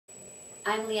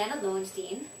I'm Leanna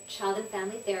Lowenstein, child and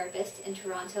family therapist in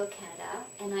Toronto, Canada,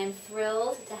 and I'm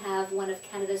thrilled to have one of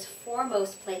Canada's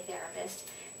foremost play therapists,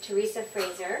 Theresa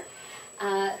Fraser,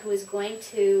 who is going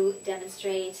to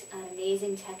demonstrate an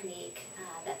amazing technique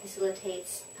that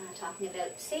facilitates talking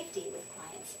about safety with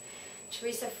clients.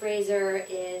 Theresa Fraser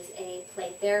is a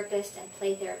play therapist and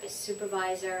play therapist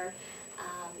supervisor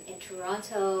in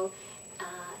Toronto,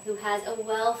 who has a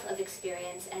wealth of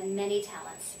experience and many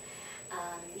talents.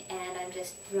 And I'm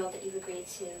just thrilled that you've agreed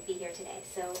to be here today.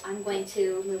 So I'm going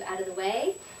to move out of the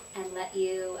way and let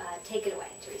you take it away,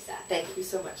 Theresa. Thank you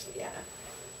so much, Leanna.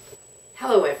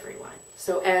 Hello, everyone.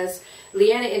 So as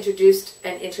Leanna introduced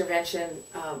an intervention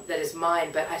that is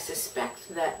mine, but I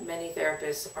suspect that many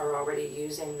therapists are already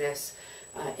using this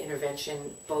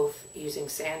intervention, both using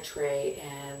sand tray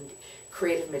and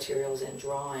creative materials and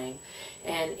drawing.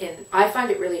 And I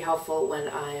find it really helpful when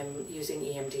I'm using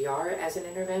EMDR as an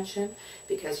intervention,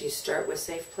 because you start with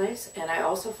safe place. And I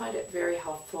also find it very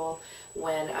helpful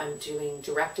when I'm doing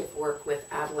directive work with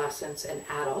adolescents and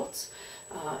adults.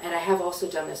 And I have also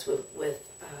done this with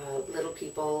little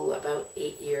people about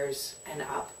 8 years and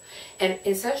up. And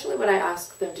essentially what I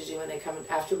ask them to do when they come,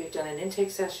 after we've done an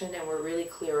intake session and we're really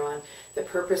clear on the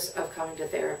purpose of coming to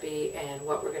therapy and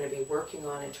what we're going to be working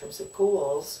on in terms of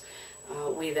goals,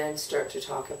 we then start to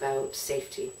talk about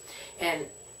safety. And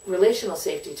relational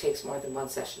safety takes more than one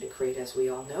session to create, as we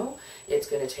all know.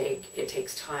 It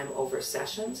takes time over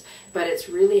sessions, but it's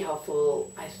really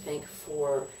helpful, I think,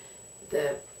 for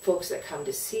the folks that come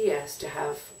to see us to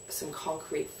have some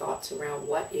concrete thoughts around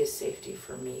what is safety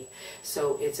for me.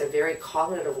 So it's a very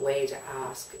cognitive way to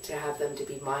ask, to have them to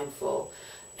be mindful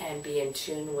and be in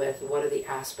tune with what are the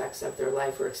aspects of their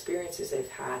life or experiences they've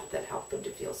had that help them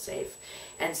to feel safe.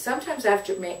 And sometimes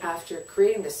after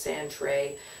creating the sand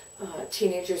tray,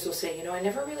 teenagers will say, you know, I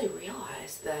never really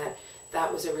realized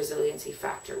that was a resiliency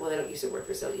factor. Well, they don't use the word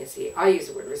resiliency. I use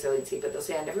the word resiliency, but they'll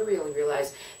say, I never really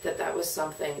realized that was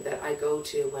something that I go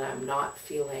to when I'm not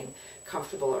feeling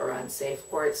comfortable or unsafe,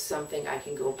 or it's something I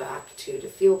can go back to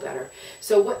feel better.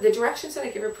 So what the directions that I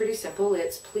give are pretty simple.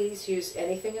 It's please use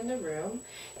anything in the room,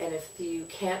 and if you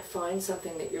can't find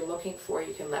something that you're looking for,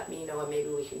 you can let me know and maybe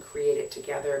we can create it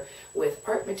together with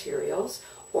art materials,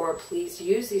 or please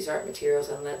use these art materials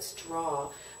and let's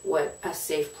draw what a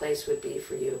safe place would be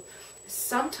for you.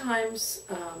 Sometimes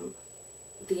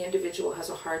the individual has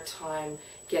a hard time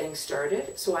getting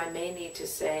started, so I may need to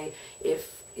say,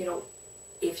 if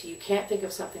you can't think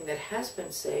of something that has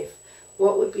been safe,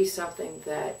 what would be something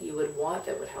that you would want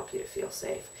that would help you to feel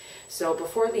safe? So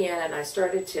before Leanna and I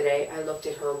started today, I looked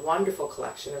at her wonderful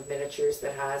collection of miniatures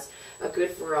that has a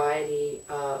good variety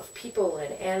of people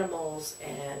and animals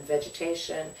and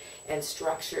vegetation and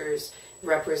structures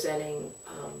representing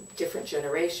different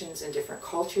generations and different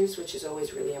cultures, which is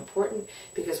always really important,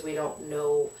 because we don't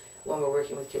know when we're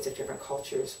working with kids of different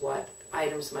cultures what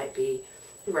items might be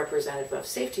representative of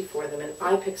safety for them. And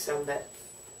I picked some that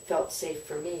felt safe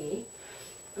for me.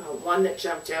 One that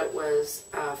jumped out was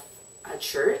a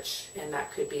church, and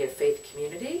that could be a faith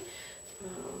community.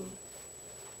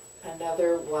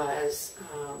 Another was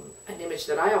an image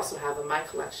that I also have in my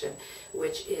collection,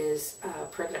 which is a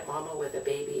pregnant mama with a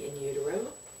baby in utero.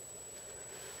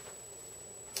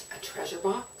 A treasure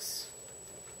box.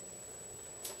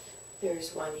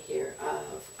 There's one here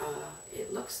of,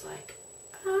 it looks like,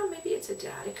 maybe it's a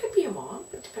dad. It could be a mom.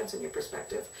 It depends on your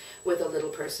perspective. With a little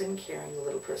person carrying the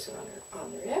little person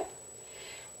on their hip.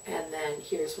 And then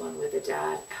here's one with a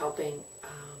dad helping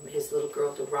his little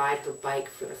girl to ride her bike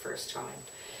for the first time.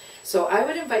 So I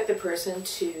would invite the person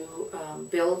to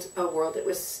build a world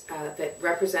that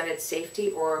represented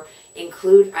safety, or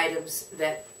include items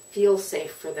that feel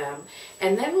safe for them.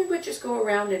 And then we would just go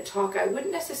around and talk. I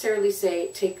wouldn't necessarily say,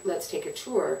 let's take a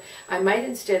tour. I might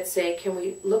instead say, can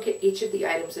we look at each of the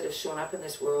items that have shown up in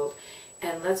this world,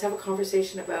 and let's have a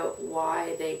conversation about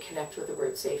why they connect with the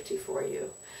word safety for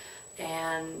you.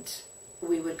 And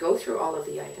we would go through all of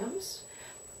the items.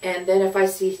 And then if I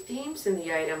see themes in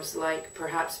the items, like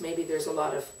perhaps maybe there's a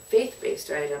lot of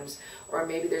faith-based items, or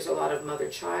maybe there's a lot of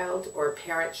mother-child or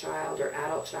parent-child or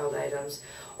adult-child items,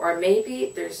 or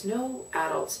maybe there's no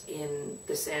adults in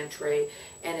the sand tray,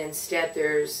 and instead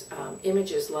there's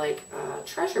images like a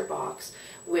treasure box,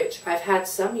 which I've had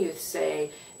some youth say,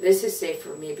 this is safe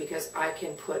for me because I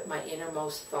can put my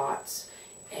innermost thoughts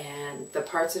and the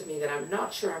parts of me that I'm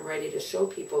not sure I'm ready to show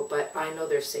people, but I know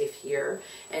they're safe here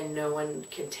and no one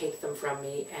can take them from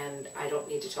me, and I don't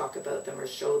need to talk about them or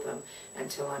show them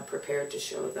until I'm prepared to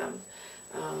show them.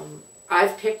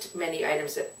 I've picked many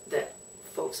items that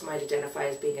folks might identify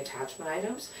as being attachment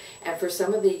items. And for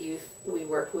some of the youth we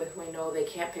work with, we know they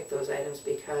can't pick those items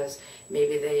because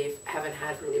maybe they haven't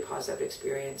had really positive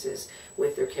experiences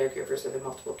with their caregivers or the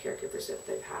multiple caregivers that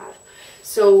they've had.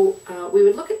 So we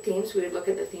would look at themes. We would look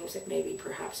at the themes that maybe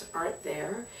perhaps aren't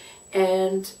there.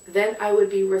 And then I would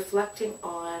be reflecting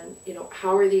on,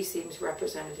 how are these themes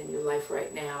represented in your life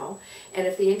right now? And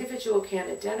if the individual can't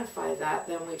identify that,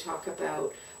 then we talk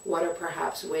about what are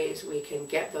perhaps ways we can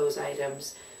get those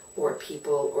items or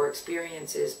people or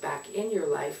experiences back in your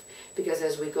life. Because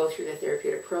as we go through the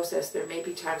therapeutic process, there may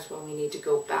be times when we need to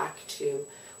go back to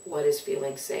what is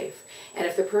feeling safe. And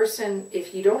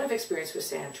if you don't have experience with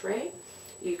sand tray,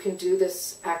 you can do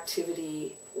this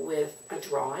activity with a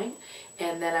drawing,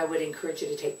 and then I would encourage you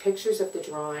to take pictures of the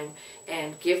drawing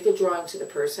and give the drawing to the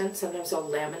person. Sometimes I'll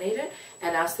laminate it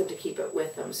and ask them to keep it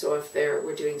with them. So if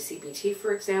we're doing CBT,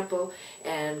 for example,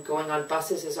 and going on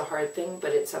buses is a hard thing,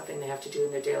 but it's something they have to do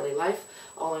in their daily life,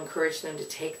 I'll encourage them to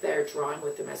take their drawing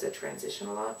with them as a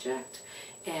transitional object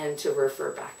and to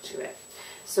refer back to it.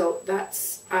 So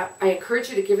I encourage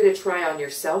you to give it a try on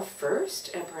yourself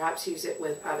first, and perhaps use it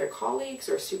with other colleagues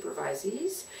or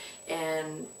supervisees,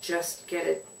 and just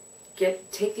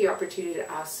take the opportunity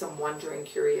to ask some wondering,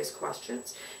 curious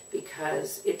questions,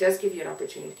 because it does give you an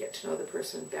opportunity to get to know the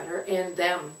person better and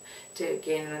them to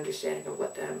gain an understanding of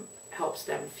what helps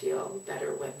them feel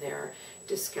better when they're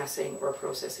discussing or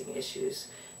processing issues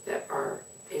that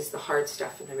is the hard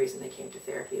stuff and the reason they came to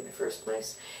therapy in the first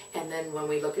place. And then when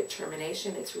we look at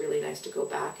termination, it's really nice to go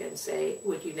back and say,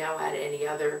 would you now add any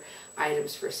other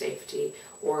items for safety?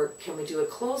 Or can we do a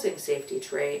closing safety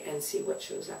tray and see what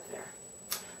shows up there?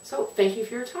 So thank you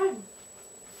for your time.